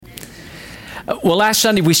Well, last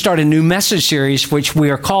Sunday we started a new message series, which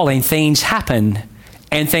we are calling Things Happen.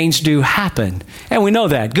 And things do happen. And we know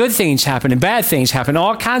that. Good things happen and bad things happen.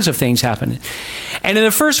 All kinds of things happen. And in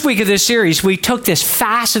the first week of this series, we took this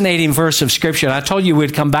fascinating verse of Scripture. And I told you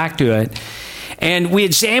we'd come back to it. And we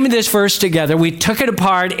examined this verse together. We took it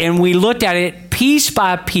apart and we looked at it piece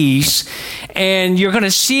by piece. And you're going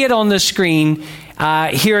to see it on the screen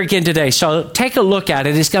here again today. So take a look at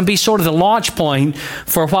it. It's going to be sort of the launch point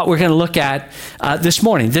for what we're going to look at this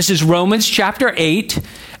morning. This is Romans chapter 8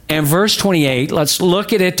 and verse 28. Let's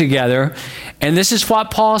look at it together. And this is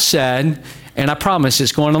what Paul said. And I promise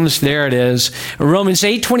it's going on this. There it is. Romans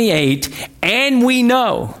 8:28. And we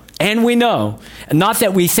know, not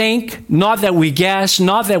that we think, not that we guess,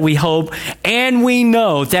 not that we hope, and we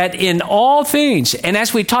know that in all things, and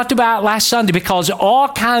as we talked about last Sunday, because all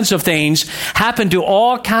kinds of things happen to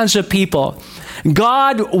all kinds of people,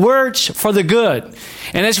 God works for the good.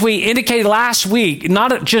 And as we indicated last week,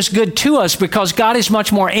 not just good to us, because God is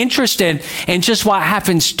much more interested in just what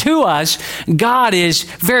happens to us. God is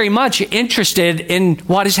very much interested in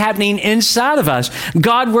what is happening inside of us.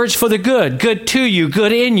 God works for the good to you,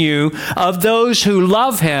 good in you, of those who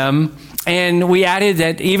love Him. And we added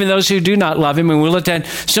that even those who do not love Him, and we looked at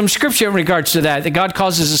some scripture in regards to that God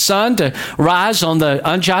causes the sun to rise on the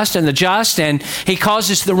unjust and the just, and He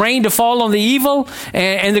causes the rain to fall on the evil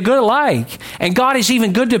and the good alike. And God is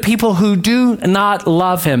even good to people who do not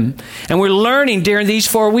love Him. And we're learning during these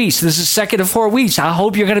 4 weeks. This is the second of 4 weeks. I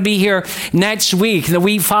hope you're going to be here next week, the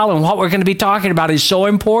week following. What we're going to be talking about is so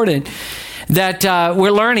important. That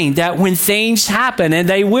we're learning that when things happen, and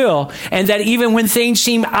they will, and that even when things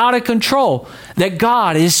seem out of control, that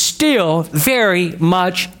God is still very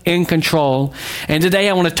much in control. And today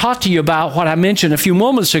I want to talk to you about what I mentioned a few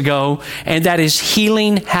moments ago, and that is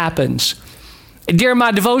healing happens. During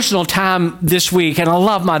my devotional time this week, and I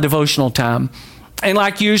love my devotional time, and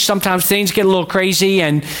like you, sometimes things get a little crazy,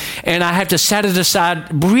 and I have to set it aside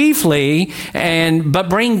briefly, but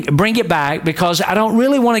bring it back, because I don't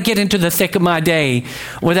really want to get into the thick of my day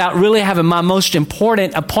without really having my most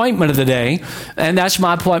important appointment of the day, and that's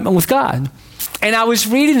my appointment with God. And I was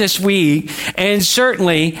reading this week and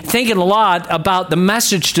certainly thinking a lot about the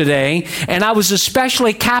message today. And I was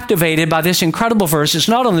especially captivated by this incredible verse. It's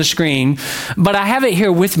not on the screen, but I have it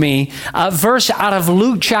here with me. A verse out of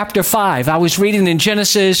Luke chapter 5. I was reading in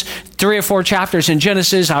Genesis, 3 or 4 chapters in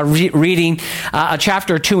Genesis. I was reading a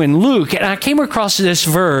chapter or 2 in Luke. And I came across this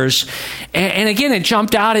verse. And again, it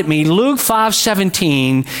jumped out at me. Luke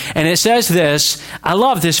 5:17. And it says this. I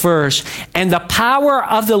love this verse. And the power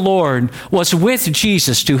of the Lord was with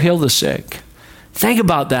Jesus to heal the sick. Think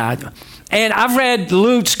about that. And I've read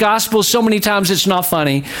Luke's gospel so many times it's not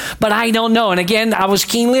funny, but I don't know. And again, I was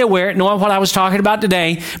keenly aware, knowing what I was talking about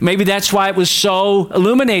today. Maybe that's why it was so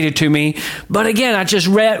illuminated to me. But again, I just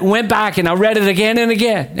went back and I read it again and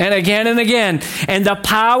again and again and again. And the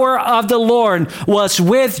power of the Lord was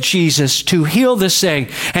with Jesus to heal the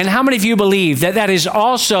sick. And how many of you believe that that is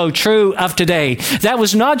also true of today? That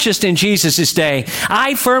was not just in Jesus' day.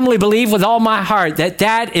 I firmly believe with all my heart that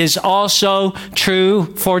that is also true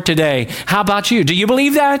for today. How about you? Do you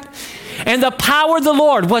believe that? And the power of the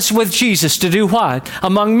Lord was with Jesus to do what?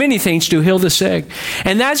 Among many things, to heal the sick.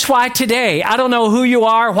 And that's why today, I don't know who you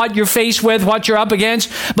are, what you're faced with, what you're up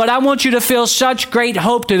against, but I want you to feel such great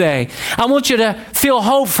hope today. I want you to feel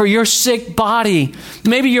hope for your sick body.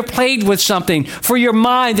 Maybe you're plagued with something, for your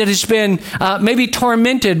mind that has been maybe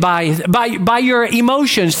tormented by your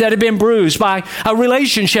emotions that have been bruised, by a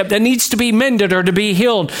relationship that needs to be mended or to be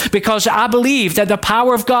healed. Because I believe that the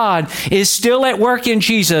power of God is still at work in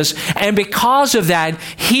Jesus. And because of that,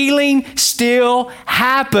 healing still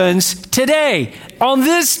happens today, on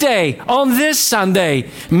this day, on this Sunday,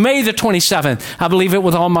 May the 27th. I believe it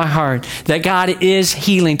with all my heart that God is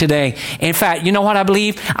healing today. In fact, you know what I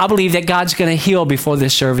believe? I believe that God's going to heal before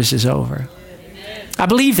this service is over. I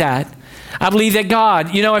believe that. I believe that God,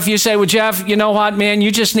 if you say, well, Jeff, you know what, man,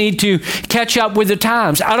 you just need to catch up with the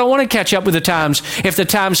times. I don't want to catch up with the times if the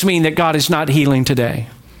times mean that God is not healing today.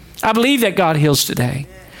 I believe that God heals today.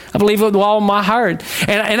 I believe it with all my heart.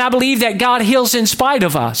 And I believe that God heals in spite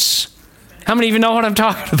of us. How many of you know what I'm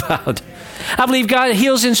talking about? I believe God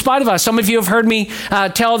heals in spite of us. Some of you have heard me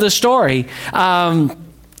tell the story.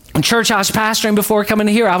 Church I was pastoring before coming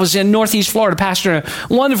here, I was in Northeast Florida, pastoring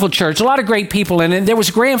a wonderful church, a lot of great people in it. There was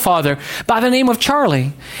a grandfather by the name of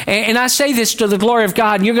Charlie. And I say this to the glory of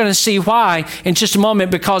God, and you're going to see why in just a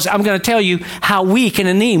moment, because I'm going to tell you how weak and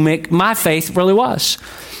anemic my faith really was.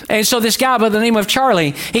 And so this guy by the name of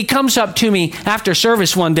Charlie, he comes up to me after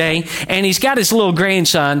service one day, and he's got his little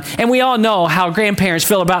grandson. And we all know how grandparents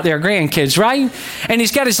feel about their grandkids, right? And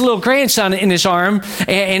he's got his little grandson in his arm,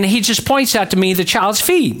 and he just points out to me the child's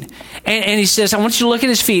feet. And he says, I want you to look at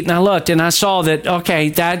his feet. And I looked, and I saw that, okay,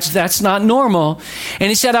 that's not normal. And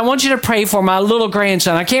he said, I want you to pray for my little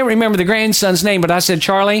grandson. I can't remember the grandson's name, but I said,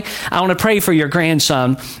 Charlie, I want to pray for your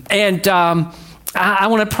grandson. And I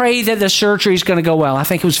want to pray that the surgery is going to go well. I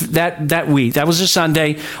think it was that week. That was a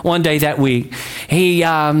Sunday, one day that week.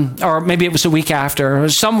 Or maybe it was the week after, or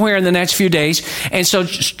somewhere in the next few days. And so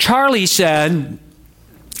Charlie said,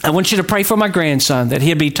 I want you to pray for my grandson, that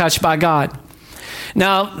he'd be touched by God.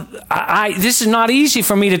 Now, this is not easy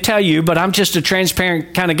for me to tell you, but I'm just a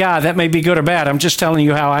transparent kind of guy. That may be good or bad. I'm just telling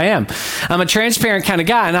you how I am. I'm a transparent kind of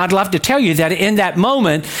guy, and I'd love to tell you that in that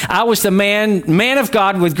moment, I was the man of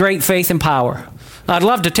God with great faith and power. I'd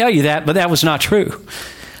love to tell you that, but that was not true.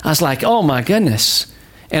 I was like, oh my goodness.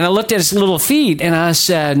 And I looked at his little feet, and I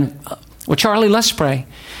said, well, Charlie, let's pray.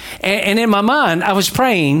 And in my mind, I was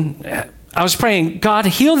praying, God,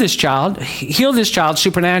 heal this child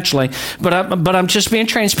supernaturally. But I'm just being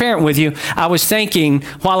transparent with you. I was thinking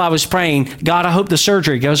while I was praying, God, I hope the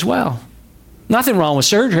surgery goes well. Nothing wrong with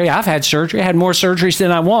surgery. I've had surgery. I had more surgeries than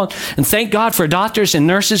I want. And thank God for doctors and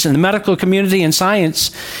nurses and the medical community and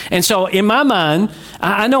science. And so in my mind,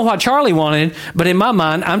 I know what Charlie wanted, but in my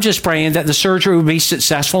mind, I'm just praying that the surgery will be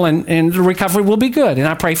successful and the recovery will be good. And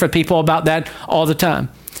I pray for people about that all the time.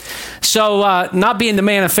 So not being the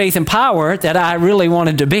man of faith and power that I really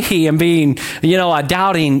wanted to be, and being, a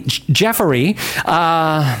doubting Jeffrey,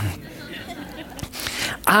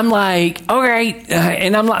 I'm like, okay,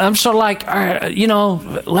 and I'm sort of like,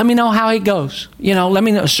 let me know how it goes. Let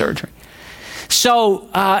me know surgery. So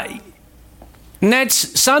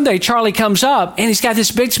next Sunday, Charlie comes up, and he's got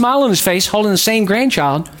this big smile on his face, holding the same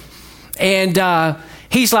grandchild, and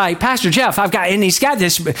he's like, Pastor Jeff, and he's got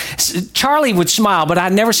this. Charlie would smile, but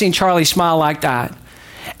I'd never seen Charlie smile like that.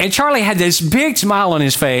 And Charlie had this big smile on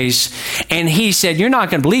his face, and he said, you're not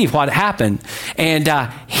going to believe what happened. And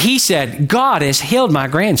he said, God has healed my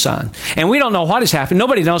grandson. And we don't know what has happened.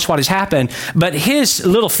 Nobody knows what has happened, but his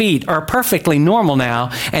little feet are perfectly normal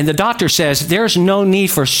now. And the doctor says there's no need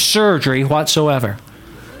for surgery whatsoever.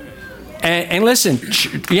 And listen,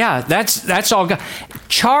 that's all God.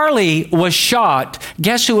 Charlie was shocked.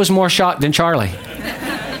 Guess who was more shocked than Charlie?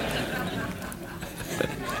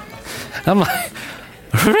 I'm like,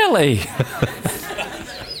 really?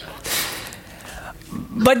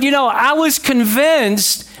 But I was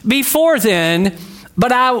convinced before then,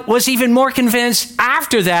 but I was even more convinced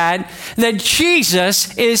after that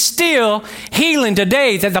Jesus is still healing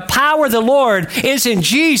today, that the power of the Lord is in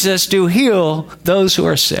Jesus to heal those who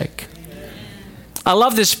are sick. I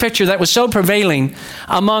love this picture that was so prevailing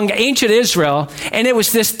among ancient Israel, and it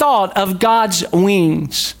was this thought of God's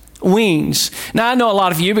wings. Wings. Now, I know a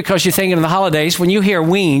lot of you, because you're thinking of the holidays, when you hear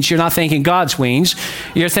wings, you're not thinking God's wings.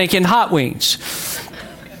 You're thinking hot wings.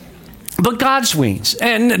 But God's wings.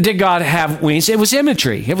 And did God have wings? It was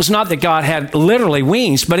imagery. It was not that God had literally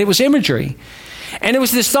wings, but it was imagery. And it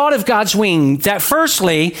was this thought of God's wing, that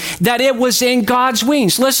firstly, that it was in God's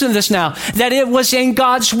wings. Listen to this now. That it was in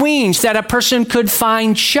God's wings that a person could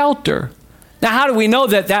find shelter. Now, how do we know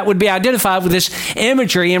that would be identified with this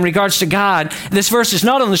imagery in regards to God? This verse is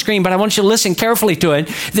not on the screen, but I want you to listen carefully to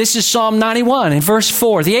it. This is Psalm 91 in verse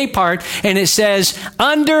 4, the A part, and it says,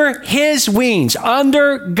 under his wings,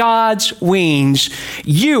 under God's wings,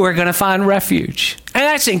 you are going to find refuge. And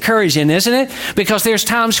that's encouraging, isn't it? Because there's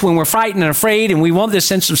times when we're frightened and afraid and we want this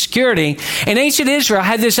sense of security. And ancient Israel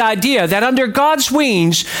had this idea that under God's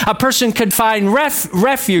wings, a person could find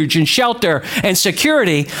refuge and shelter and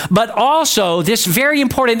security. But also, this very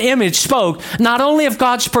important image spoke not only of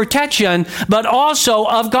God's protection, but also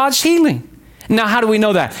of God's healing. Now, how do we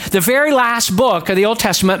know that? The very last book of the Old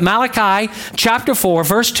Testament, Malachi chapter 4,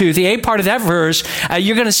 verse 2, the A part of that verse,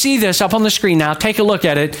 you're going to see this up on the screen now. Take a look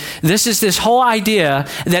at it. This is this whole idea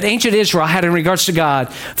that ancient Israel had in regards to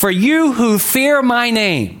God. For you who fear my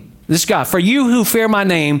name, this God, for you who fear my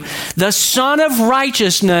name, the Son of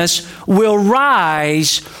Righteousness will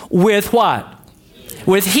rise with what?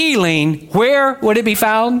 With healing. Where would it be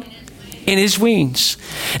found? In his wings.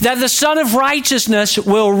 That the Son of Righteousness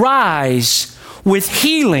will rise with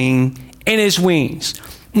healing in his wings.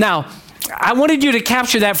 Now, I wanted you to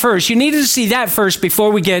capture that first. You needed to see that first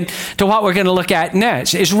before we get to what we're going to look at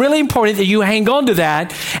next. It's really important that you hang on to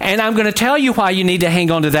that, and I'm going to tell you why you need to hang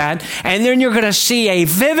on to that, and then you're going to see a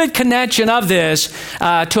vivid connection of this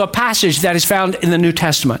to a passage that is found in the New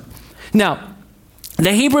Testament. Now,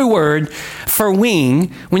 The Hebrew word for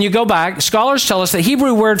wing, when you go back, scholars tell us the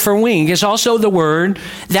Hebrew word for wing is also the word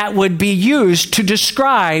that would be used to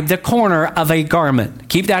describe the corner of a garment.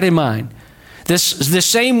 Keep that in mind. This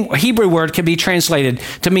same Hebrew word can be translated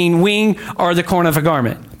to mean wing or the corner of a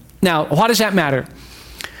garment. Now, why does that matter?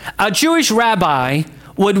 A Jewish rabbi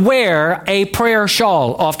would wear a prayer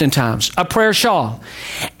shawl oftentimes, a prayer shawl.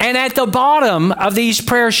 And at the bottom of these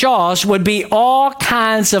prayer shawls would be all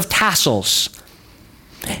kinds of tassels.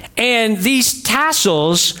 And these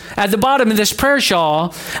tassels at the bottom of this prayer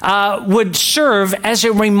shawl would serve as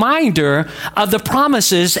a reminder of the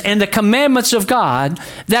promises and the commandments of God,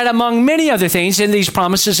 that among many other things in these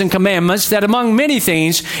promises and commandments, that among many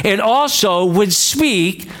things, it also would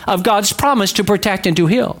speak of God's promise to protect and to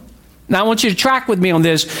heal. Now, I want you to track with me on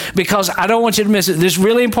this because I don't want you to miss it. This is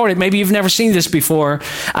really important. Maybe you've never seen this before.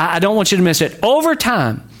 I don't want you to miss it. Over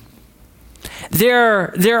time,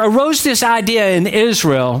 there arose this idea in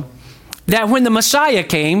Israel that when the Messiah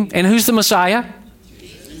came, and who's the Messiah?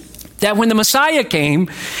 That when the Messiah came,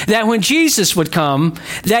 that when Jesus would come,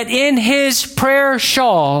 that in his prayer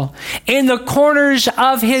shawl, in the corners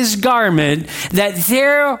of his garment, that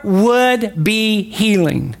there would be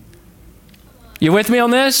healing. You with me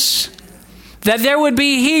on this? That there would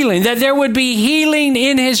be healing, that there would be healing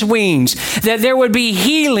in his wings, that there would be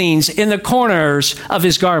healings in the corners of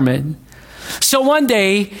his garment. So one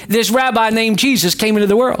day, this rabbi named Jesus came into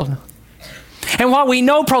the world. And what we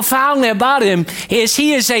know profoundly about him is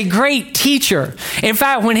he is a great teacher. In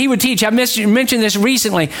fact, when he would teach, I mentioned this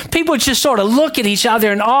recently, people would just sort of look at each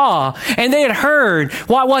other in awe. And they had heard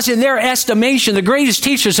what was in their estimation the greatest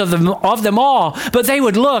teachers of them all. But they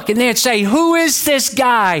would look and they'd say, who is this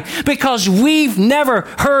guy? Because we've never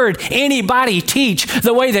heard anybody teach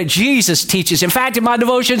the way that Jesus teaches. In fact, in my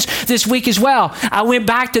devotions this week as well, I went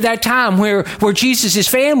back to that time where Jesus'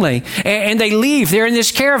 family, and they leave. They're in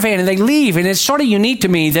this caravan and they leave. And it's sort of unique to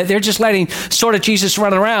me that they're just letting sort of Jesus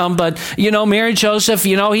run around. But, Mary, Joseph,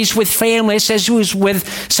 he's with family. It says he was with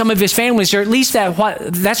some of his families, or at least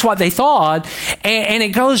that's what they thought. And it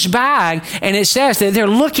goes back and it says that they're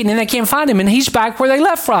looking and they can't find him. And he's back where they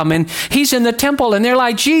left from. And he's in the temple and they're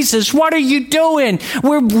like, Jesus, what are you doing?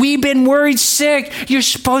 We've been worried sick. You're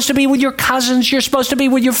supposed to be with your cousins. You're supposed to be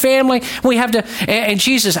with your family. We have to. And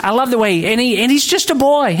Jesus, I love the way. And he's just a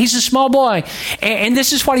boy. He's a small boy. And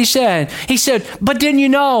this is what he said. He said, but didn't you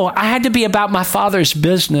know I had to be about my Father's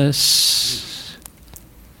business?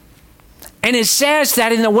 And it says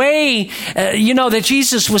that in the way, that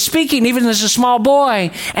Jesus was speaking, even as a small boy,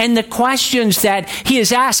 and the questions that he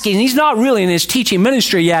is asking, he's not really in his teaching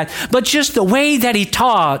ministry yet, but just the way that he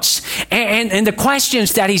talks and the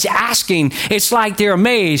questions that he's asking, it's like they're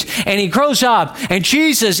amazed. And he grows up, and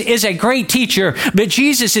Jesus is a great teacher, but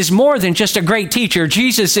Jesus is more than just a great teacher.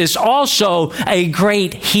 Jesus is also a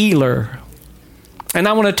great healer. And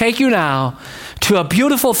I want to take you now to a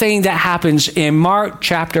beautiful thing that happens in Mark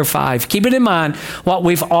chapter 5. Keep it in mind what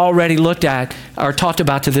we've already looked at or talked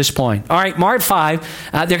about to this point. All right, Mark 5,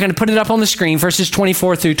 they're going to put it up on the screen, verses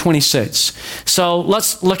 24 through 26. So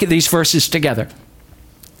let's look at these verses together.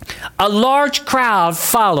 A large crowd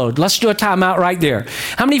followed. Let's do a timeout right there.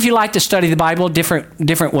 How many of you like to study the Bible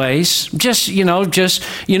different ways? Just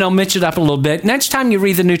mix it up a little bit. Next time you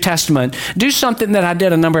read the New Testament, do something that I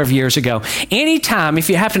did a number of years ago. Anytime, if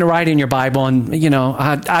you happen to write in your Bible, and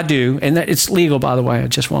I do, and it's legal, by the way, I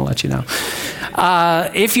just want to let you know.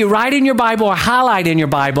 If you write in your Bible or highlight in your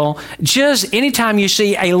Bible, just anytime you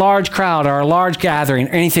see a large crowd or a large gathering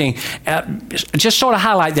or anything, just sort of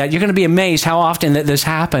highlight that. You're going to be amazed how often that this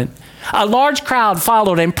happens. A large crowd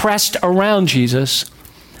followed and pressed around Jesus.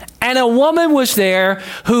 And a woman was there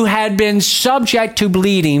who had been subject to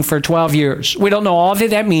bleeding for 12 years. We don't know all that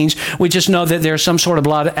that means. We just know that there's some sort of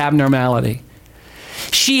blood abnormality.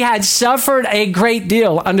 She had suffered a great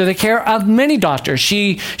deal under the care of many doctors.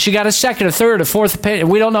 She got a second, a third, a fourth opinion.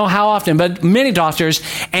 We don't know how often, but many doctors.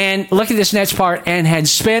 And look at this next part. And had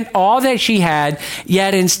spent all that she had,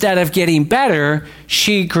 yet instead of getting better,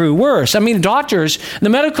 she grew worse. I mean, doctors, the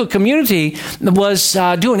medical community was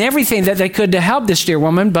doing everything that they could to help this dear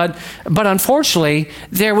woman, but unfortunately,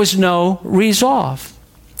 there was no resolve.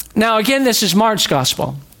 Now, again, this is Mark's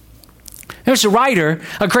gospel. There's a writer,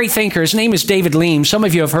 a great thinker. His name is David Lehm. Some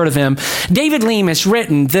of you have heard of him. David Lehm has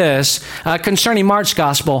written this concerning Mark's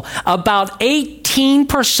gospel about 18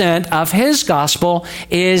 18% of his gospel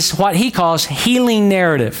is what he calls healing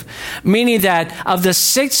narrative, meaning that of the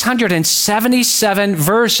 677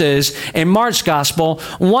 verses in Mark's gospel,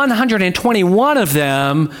 121 of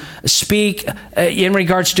them speak in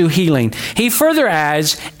regards to healing. He further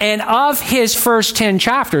adds, and of his first 10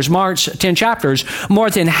 chapters, Mark's 10 chapters, more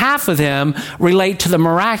than half of them relate to the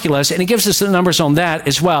miraculous, and he gives us the numbers on that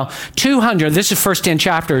as well. 200, this is first 10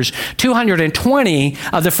 chapters, 220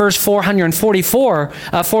 of the first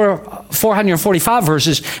 445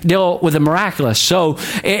 verses deal with the miraculous. So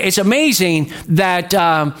it's amazing that,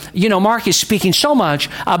 Mark is speaking so much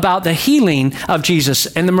about the healing of Jesus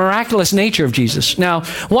and the miraculous nature of Jesus. Now,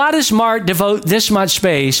 why does Mark devote this much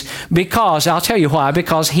space? Because, I'll tell you why,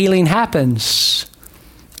 because healing happens.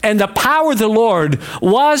 And the power of the Lord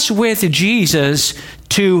was with Jesus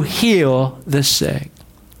to heal the sick.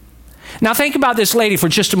 Now think about this lady for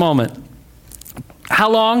just a moment. How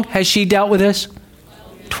long has she dealt with this?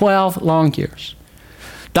 12 long years.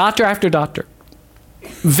 Doctor after doctor.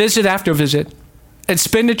 Visit after visit.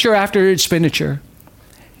 Expenditure after expenditure.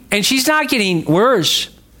 And she's not getting worse.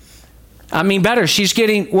 Better. She's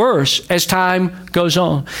getting worse as time goes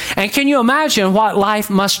on. And can you imagine what life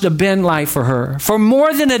must have been like for her? For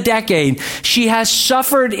more than a decade, she has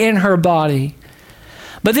suffered in her body.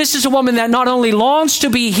 But this is a woman that not only longs to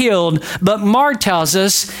be healed, but Mark tells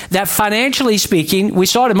us that financially speaking, we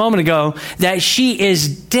saw it a moment ago, that she is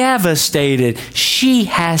devastated. She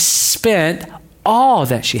has spent all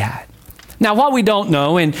that she had. Now, what we don't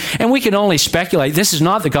know, and we can only speculate, this is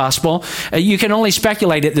not the gospel, you can only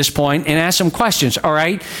speculate at this point and ask some questions, all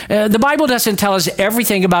right? The Bible doesn't tell us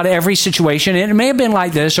everything about every situation. It may have been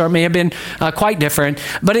like this, or it may have been quite different,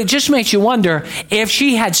 but it just makes you wonder, if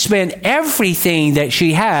she had spent everything that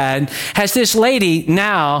she had, has this lady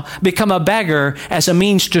now become a beggar as a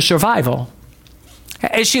means to survival?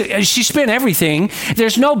 She spent everything.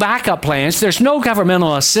 There's no backup plans. There's no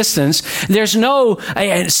governmental assistance. There's no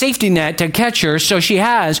safety net to catch her. So she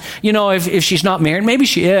has, if she's not married, maybe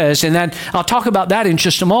she is. And that I'll talk about that in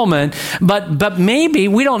just a moment. But maybe,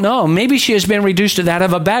 we don't know. Maybe she has been reduced to that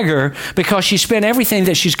of a beggar because she spent everything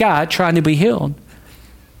that she's got trying to be healed.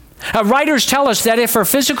 Writers tell us that if her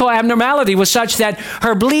physical abnormality was such that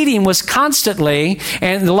her bleeding was constantly,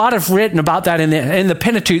 and a lot have written about that in the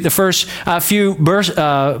Pentateuch, the first few books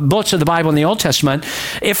of the Bible in the Old Testament,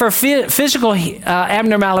 if her physical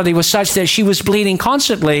abnormality was such that she was bleeding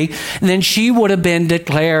constantly, then she would have been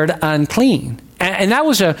declared unclean. And that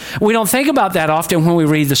was we don't think about that often when we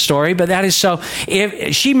read the story, but that is so.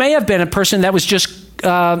 If she may have been a person that was just,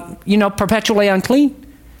 perpetually unclean.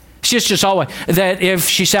 She's just always, that if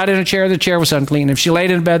she sat in a chair, the chair was unclean. If she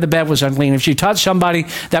laid in bed, the bed was unclean. If she touched somebody,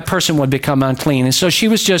 that person would become unclean. And so she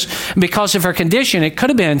was just, because of her condition, it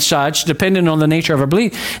could have been such, depending on the nature of her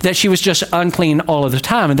bleed, that she was just unclean all of the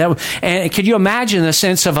time. And could you imagine the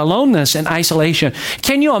sense of aloneness and isolation?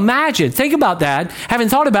 Can you imagine, think about that, having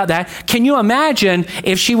thought about that, can you imagine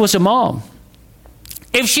if she was a mom?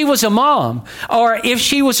 If she was a mom, or if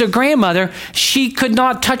she was a grandmother, she could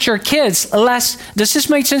not touch her kids does this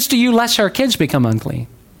make sense to you, lest her kids become unclean?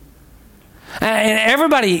 And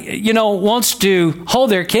everybody, wants to hold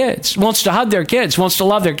their kids, wants to hug their kids, wants to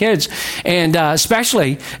love their kids, and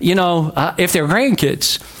especially, if they're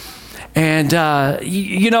grandkids. And,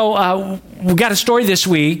 we got a story this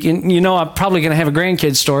week, and I'm probably going to have a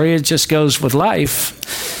grandkid story. It just goes with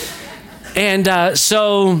life. And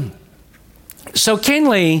So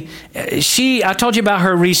Kinley, I told you about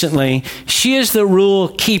her recently. She is the rule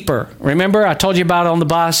keeper. Remember, I told you about it on the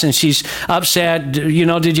bus, and she's upset.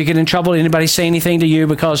 Did you get in trouble? Did anybody say anything to you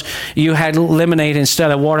because you had lemonade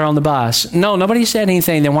instead of water on the bus? No, nobody said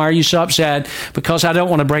anything. Then why are you so upset? Because I don't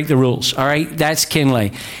want to break the rules. All right, that's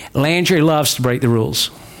Kinley. Landry loves to break the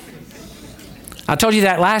rules. I told you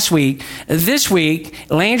that last week. This week,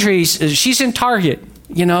 she's in Target.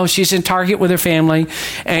 She's in Target with her family,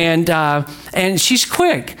 and she's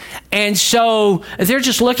quick. And so they're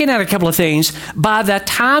just looking at a couple of things. By the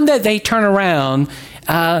time that they turn around,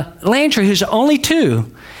 Landry, who's only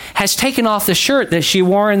 2, has taken off the shirt that she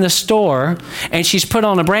wore in the store, and she's put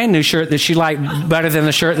on a brand new shirt that she liked better than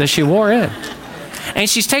the shirt that she wore in. And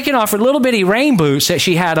she's taken off her little bitty rain boots that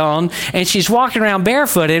she had on, and she's walking around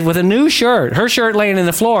barefooted with a new shirt, her shirt laying in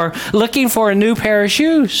the floor, looking for a new pair of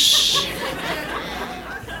shoes.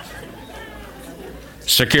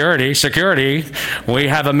 Security. We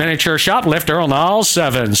have a miniature shoplifter on aisle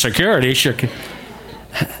 7. Security. Shoplift.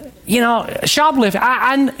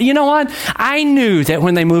 You know what? I knew that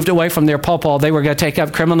when they moved away from their pawpaw, they were going to take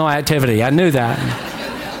up criminal activity. I knew that.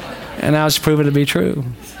 And I was proven to be true.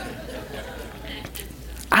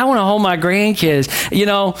 I want to hold my grandkids. You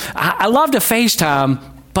know, I love to FaceTime,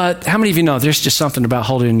 but how many of you know there's just something about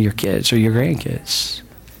holding your kids or your grandkids?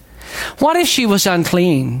 What if she was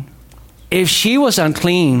unclean? If she was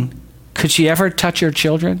unclean, could she ever touch her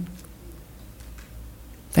children?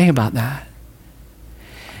 Think about that.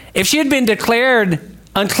 If she had been declared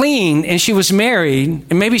unclean and she was married,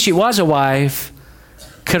 and maybe she was a wife,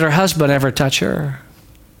 could her husband ever touch her?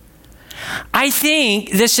 I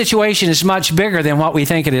think this situation is much bigger than what we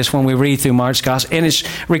think it is when we read through Mark's gospel, and it's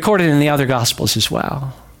recorded in the other gospels as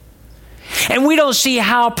well. And we don't see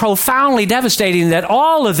how profoundly devastating that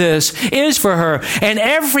all of this is for her. And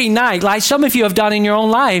every night, like some of you have done in your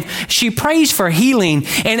own life, she prays for healing.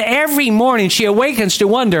 And every morning she awakens to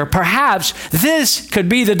wonder, perhaps this could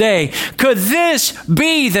be the day. Could this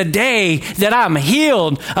be the day that I'm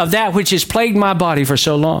healed of that which has plagued my body for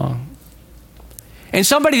so long? And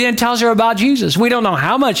somebody then tells her about Jesus. We don't know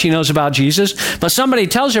how much she knows about Jesus, but somebody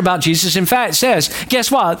tells her about Jesus. In fact, says, guess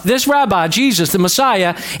what? This rabbi, Jesus, the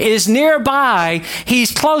Messiah, is nearby.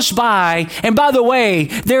 He's close by. And by the way,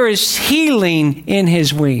 there is healing in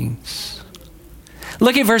his wings.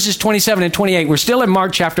 Look at verses 27 and 28. We're still in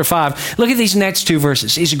Mark chapter 5. Look at these next two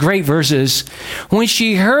verses. These are great verses. When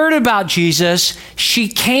she heard about Jesus, she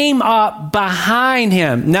came up behind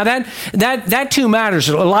him. Now that too matters.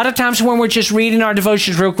 A lot of times when we're just reading our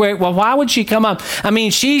devotions real quick, well, why would she come up? I mean,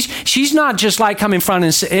 she's not just like coming in front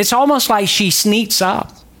and it's almost like she sneaks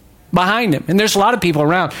up behind him. And there's a lot of people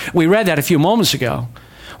around. We read that a few moments ago.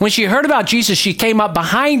 When she heard about Jesus, she came up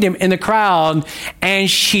behind him in the crowd and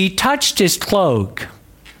she touched his cloak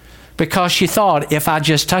because she thought, if I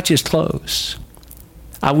just touch his clothes,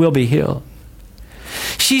 I will be healed.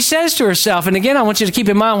 She says to herself, and again, I want you to keep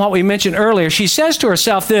in mind what we mentioned earlier. She says to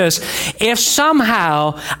herself this, if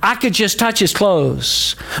somehow I could just touch his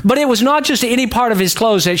clothes. But it was not just any part of his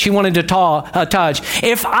clothes that she wanted to touch.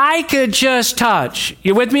 If I could just touch,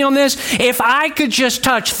 you with me on this? If I could just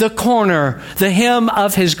touch the corner, the hem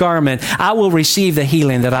of his garment, I will receive the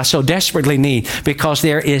healing that I so desperately need because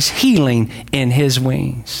there is healing in his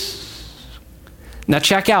wings. Now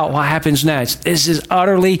check out what happens next. This is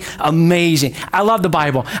utterly amazing. I love the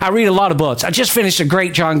Bible. I read a lot of books. I just finished a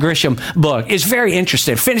great John Grisham book. It's very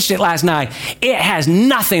interesting. Finished it last night. It has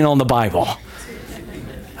nothing on the Bible.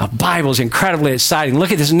 The Bible's incredibly exciting.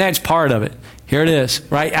 Look at this next part of it. Here it is,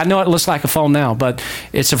 right? I know it looks like a phone now, but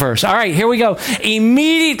it's a verse. All right, here we go.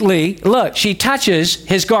 Immediately, look, she touches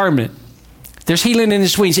his garment. There's healing in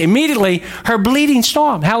his wings. Immediately, her bleeding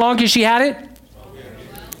stopped. How long has she had it?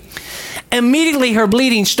 Immediately her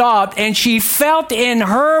bleeding stopped and she felt in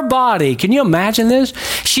her body. Can you imagine this?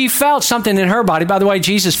 She felt something in her body. By the way,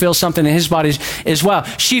 Jesus feels something in his body as well.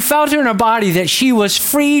 She felt in her body that she was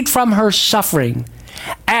freed from her suffering.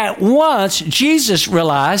 At once, Jesus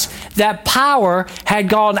realized that power had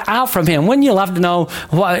gone out from him. Wouldn't you love to know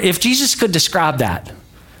if Jesus could describe that?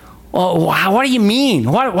 Well, what do you mean?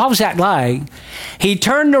 What was that like? He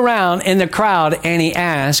turned around in the crowd and he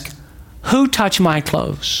asked, who touched my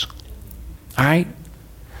clothes? All right?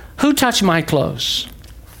 Who touched my clothes?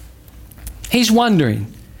 He's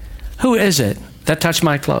wondering, who is it that touched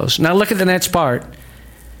my clothes? Now look at the next part.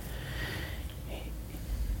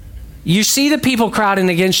 You see the people crowding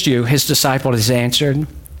against you, his disciple has answered.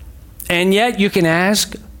 And yet you can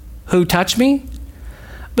ask, who touched me?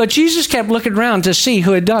 But Jesus kept looking around to see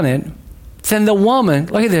who had done it. Then the woman,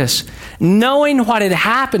 look at this, knowing what had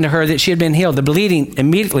happened to her, that she had been healed, the bleeding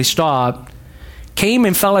immediately stopped, came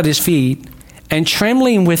and fell at his feet, and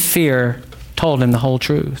trembling with fear, told him the whole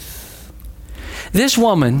truth. This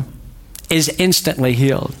woman is instantly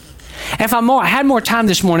healed. If I had more time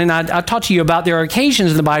this morning, I'd talk to you about there are occasions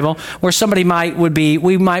in the Bible where somebody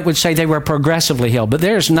would say they were progressively healed, but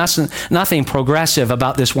there's nothing progressive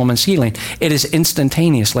about this woman's healing. It is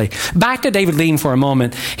instantaneously. Back to David Lean for a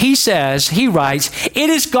moment. He writes, it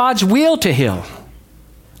is God's will to heal.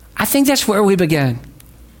 I think that's where we begin.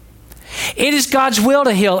 It is God's will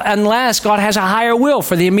to heal unless God has a higher will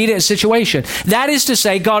for the immediate situation. That is to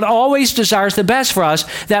say, God always desires the best for us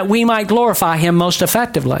that we might glorify him most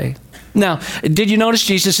effectively. Now, did you notice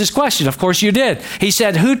Jesus' question? Of course you did. He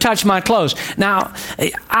said, who touched my clothes? Now,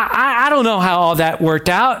 I don't know how all that worked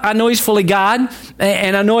out. I know he's fully God,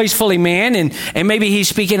 and I know he's fully man, and maybe he's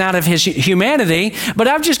speaking out of his humanity, but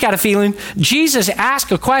I've just got a feeling Jesus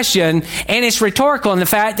asked a question, and it's rhetorical in the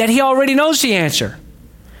fact that he already knows the answer.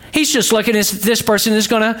 He's just looking at this person is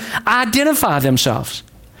going to identify themselves.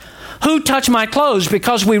 Who touched my clothes?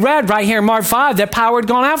 Because we read right here in Mark 5 that power had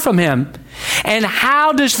gone out from him. And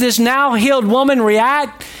how does this now healed woman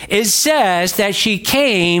react? It says that she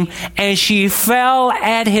came and she fell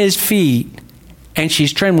at his feet and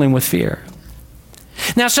she's trembling with fear.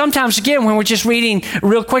 Now, sometimes, again, when we're just reading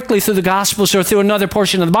real quickly through the Gospels or through another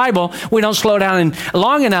portion of the Bible, we don't slow down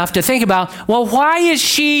long enough to think about, well, why is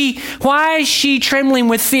she trembling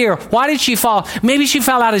with fear? Why did she fall? Maybe she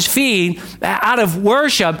fell at his feet out of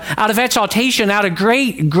worship, out of exaltation, out of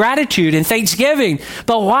great gratitude and thanksgiving.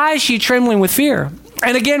 But why is she trembling with fear?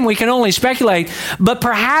 And again, we can only speculate, but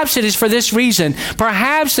perhaps it is for this reason.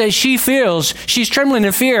 Perhaps that she feels she's trembling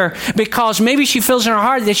in fear because maybe she feels in her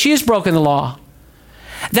heart that she has broken the law.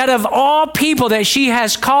 That of all people that she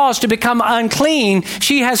has caused to become unclean,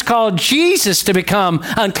 she has called Jesus to become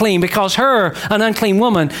unclean because her, an unclean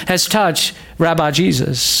woman, has touched Rabbi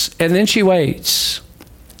Jesus. And then she waits.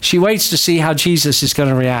 She waits to see how Jesus is going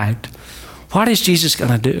to react. What is Jesus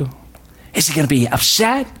going to do? Is he going to be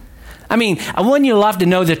upset? I mean, wouldn't you love to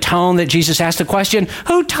know the tone that Jesus asked the question,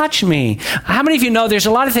 who touched me? How many of you know there's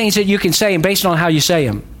a lot of things that you can say based on how you say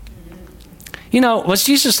them? You know, was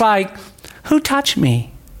Jesus like, who touched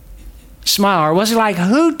me? Smile. Or was he like,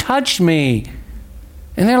 who touched me?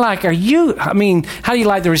 And they're like, how do you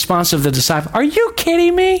like the response of the disciple? Are you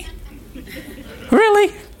kidding me?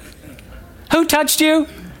 Really? Who touched you?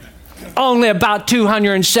 Only about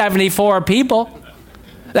 274 people.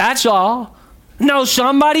 That's all. No,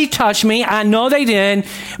 somebody touched me. I know they did,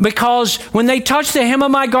 because when they touched the hem of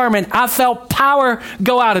my garment, I felt power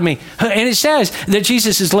go out of me. And it says that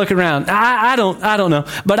Jesus is looking around. I don't know,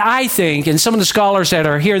 but I think, and some of the scholars that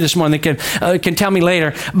are here this morning can tell me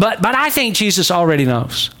later, but I think Jesus already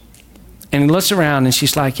knows. And he looks around and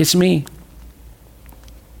she's like, it's me.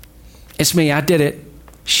 It's me. I did it.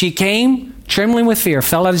 She came trembling with fear,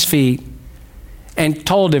 fell at his feet, and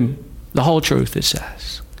told him the whole truth, it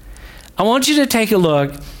says. I want you to take a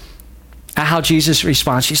look at how Jesus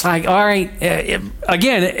responds. She's like, all right,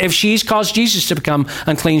 again, if she's caused Jesus to become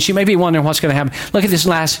unclean, she may be wondering what's going to happen. Look at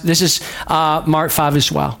this is Mark 5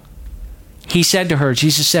 as well. He said to her,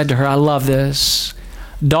 Jesus said to her, I love this.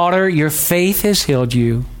 Daughter, your faith has healed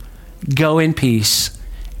you. Go in peace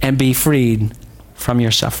and be freed from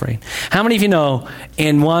your suffering. How many of you know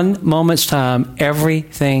in one moment's time,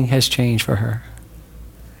 everything has changed for her?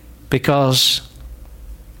 Because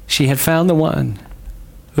she had found the one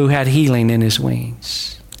who had healing in his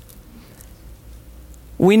wings.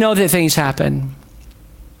 We know that things happen.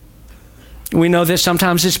 We know that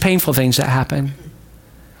sometimes it's painful things that happen.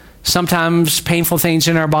 Sometimes painful things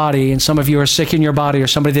in our body, and some of you are sick in your body, or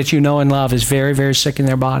somebody that you know and love is very, very sick in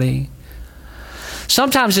their body.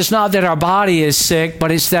 Sometimes it's not that our body is sick,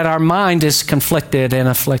 but it's that our mind is conflicted and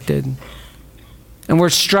afflicted. And we're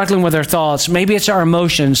struggling with our thoughts. Maybe it's our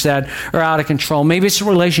emotions that are out of control. Maybe it's a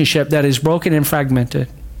relationship that is broken and fragmented.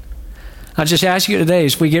 I just ask you today,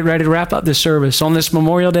 as we get ready to wrap up this service on this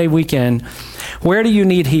Memorial Day weekend, where do you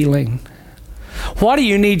need healing? What do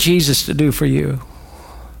you need Jesus to do for you?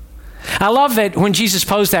 I love that when Jesus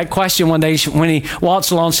posed that question one day when he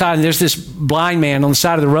walks alongside and there's this blind man on the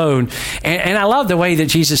side of the road. And I love the way that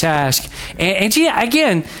Jesus asked. And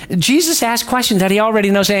again, Jesus asked questions that he already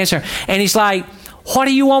knows the answer. And he's like, what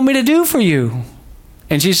do you want me to do for you?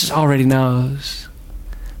 And Jesus already knows.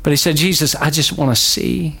 But he said, Jesus, I just want to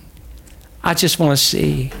see. I just want to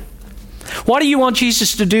see. What do you want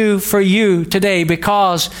Jesus to do for you today?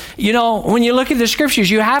 Because, you know, when you look at the scriptures,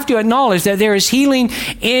 you have to acknowledge that there is healing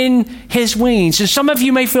in his wings. And some of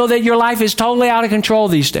you may feel that your life is totally out of control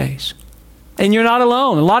these days. And you're not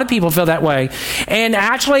alone. A lot of people feel that way. And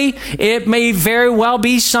actually, it may very well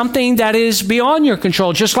be something that is beyond your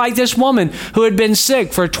control. Just like this woman who had been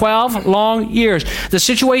sick for 12 long years. The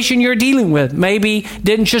situation you're dealing with maybe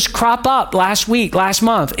didn't just crop up last week, last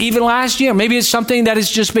month, even last year. Maybe it's something that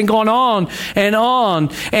has just been going on.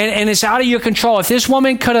 And it's out of your control. If this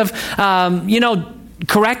woman could have,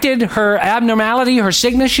 corrected her abnormality, her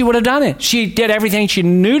sickness, she would have done it. She did everything she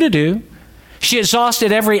knew to do. She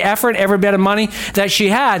exhausted every effort, every bit of money that she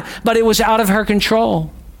had, but it was out of her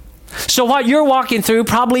control. So what you're walking through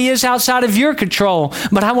probably is outside of your control.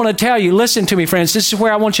 But I want to tell you, listen to me, friends. This is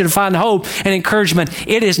where I want you to find hope and encouragement.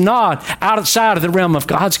 It is not outside of the realm of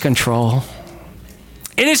God's control.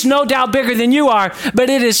 It is no doubt bigger than you are,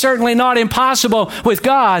 but it is certainly not impossible with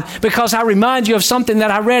God, because I remind you of something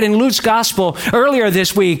that I read in Luke's gospel earlier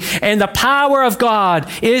this week. And the power of God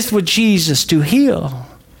is with Jesus to heal.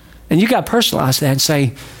 And you got to personalize that and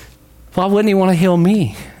say, why wouldn't he want to heal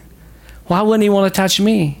me? Why wouldn't he want to touch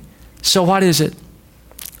me? So what is it?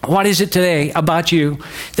 What is it today about you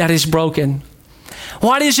that is broken?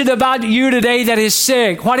 What is it about you today that is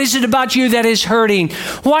sick? What is it about you that is hurting?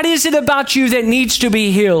 What is it about you that needs to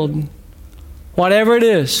be healed? Whatever it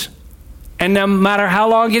is. And no matter how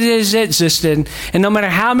long it has existed, and no matter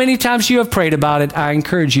how many times you have prayed about it, I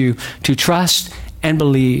encourage you to trust and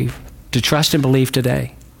believe to trust and believe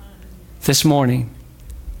today, this morning,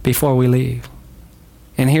 before we leave.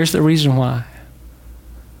 And here's the reason why.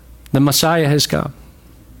 The Messiah has come.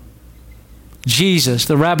 Jesus,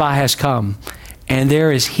 the Rabbi, has come. And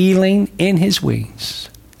there is healing in his wings.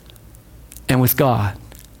 And with God,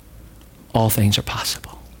 all things are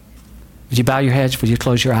possible. Would you bow your heads? Would you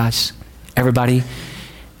close your eyes? Everybody,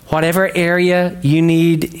 whatever area you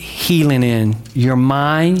need healing in, your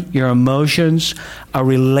mind, your emotions, a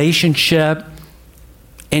relationship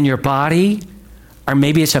in your body, or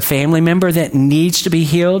maybe it's a family member that needs to be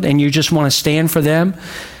healed and you just want to stand for them.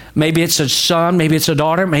 Maybe it's a son, maybe it's a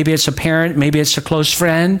daughter, maybe it's a parent, maybe it's a close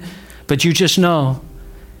friend, but you just know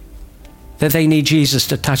that they need Jesus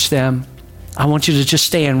to touch them. I want you to just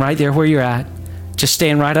stand right there where you're at. Just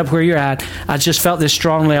stand right up where you're at. I just felt this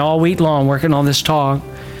strongly all week long working on this talk,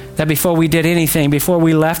 that before we did anything, before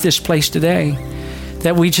we left this place today,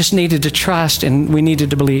 that we just needed to trust and we needed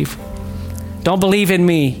to believe. Don't believe in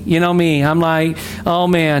me. You know me. I'm like, oh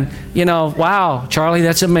man, wow, Charlie,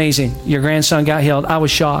 that's amazing. Your grandson got healed. I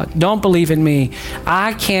was shocked. Don't believe in me.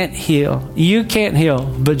 I can't heal. You can't heal,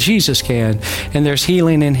 but Jesus can. And there's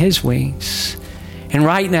healing in his wings. And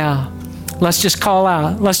right now, let's just call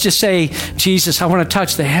out. Let's just say, Jesus, I want to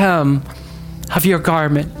touch the hem of your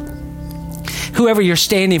garment. Whoever you're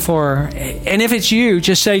standing for. And if it's you,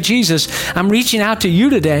 just say, Jesus, I'm reaching out to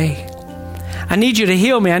you today. I need you to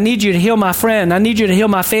heal me. I need you to heal my friend. I need you to heal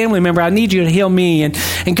my family member. I need you to heal me. And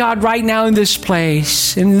God, right now in this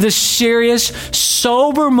place, in this serious,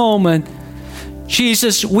 sober moment,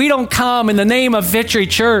 Jesus, we don't come in the name of Victory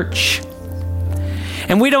Church.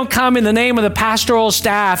 And we don't come in the name of the pastoral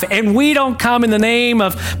staff. And we don't come in the name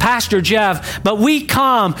of Pastor Jeff. But we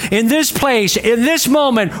come in this place, in this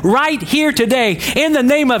moment, right here today, in the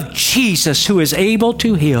name of Jesus, who is able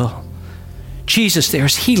to heal. Jesus,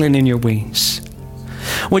 there's healing in your wings.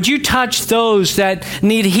 Would you touch those that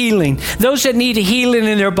need healing, those that need healing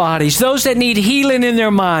in their bodies, those that need healing in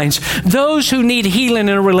their minds, those who need healing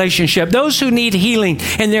in a relationship, those who need healing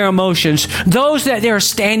in their emotions, those that they're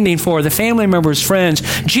standing for, the family members, friends.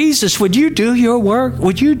 Jesus, would you do your work?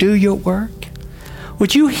 Would you do your work?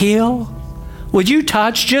 Would you heal? Would you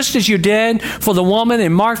touch just as you did for the woman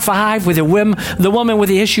in Mark 5 with the woman with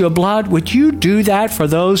the issue of blood? Would you do that for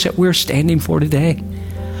those that we're standing for today?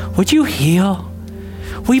 Would you heal?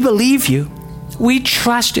 We believe you. We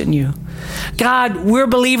trust in you. God, we're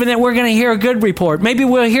believing that we're going to hear a good report. Maybe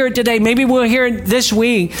we'll hear it today. Maybe we'll hear it this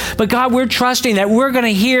week. But God, we're trusting that we're going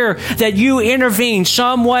to hear that you intervened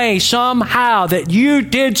some way, somehow, that you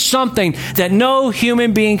did something that no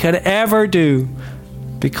human being could ever do.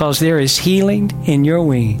 Because there is healing in your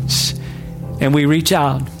wings. And we reach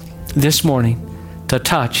out this morning to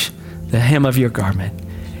touch the hem of your garment.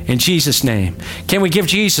 In Jesus' name. Can we give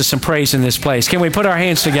Jesus some praise in this place? Can we put our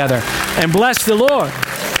hands together and bless the Lord?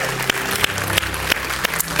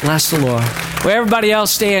 Bless the Lord. Well, everybody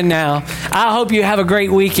else stand now. I hope you have a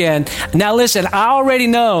great weekend. Now listen, I already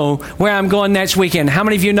know where I'm going next weekend. How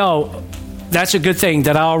many of you know? That's a good thing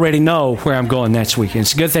that I already know where I'm going next weekend.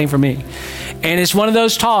 It's a good thing for me. And it's one of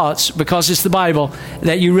those thoughts, because it's the Bible,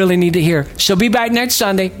 that you really need to hear. So be back next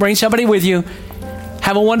Sunday. Bring somebody with you.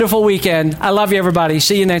 Have a wonderful weekend. I love you, everybody.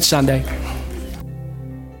 See you next Sunday.